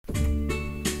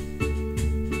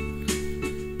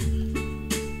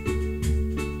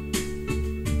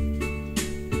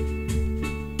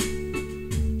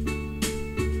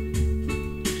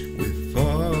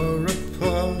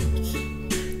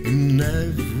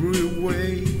every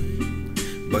way,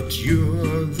 but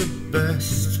you're the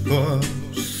best part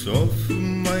of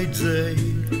my day.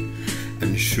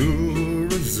 And sure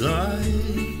as I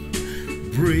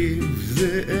breathe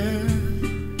the air,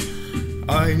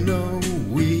 I know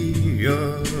we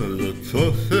are the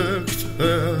perfect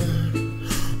pair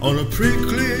on a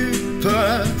prickly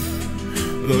path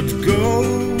that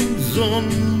goes on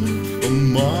for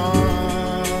miles.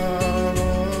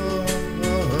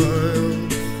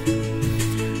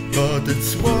 But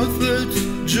it's worth it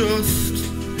just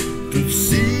to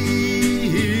see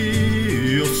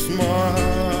your smile,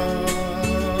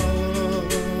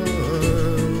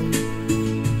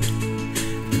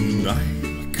 and I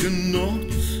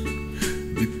cannot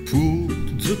be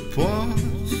pulled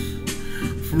apart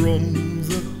from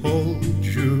the hold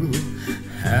you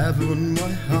have on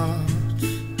my heart.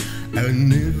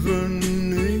 And even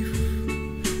if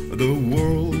the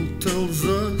world tells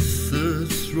us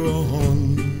it's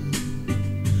wrong,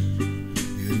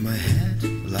 you're in my head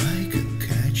like a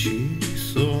catchy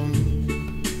song.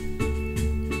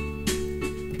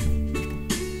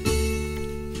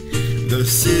 The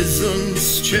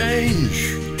seasons change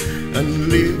and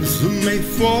leaves may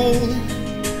fall,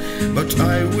 but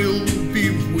I will be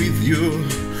with you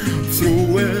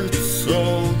through it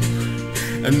all.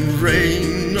 And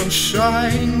rain or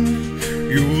shine,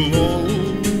 you'll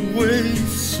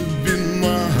always be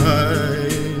mine.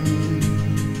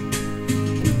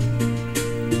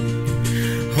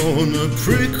 On a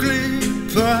prickly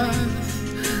path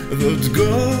that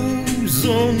goes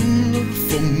on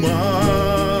for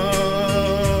miles,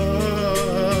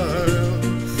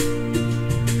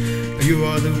 you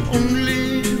are the only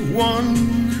one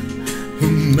who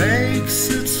makes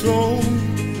it all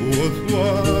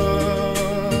worthwhile.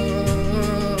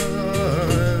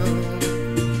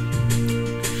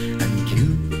 And you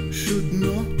should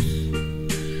not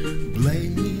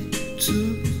blame me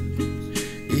too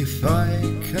if I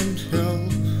can't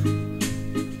help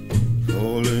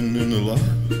falling in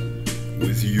love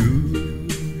with you.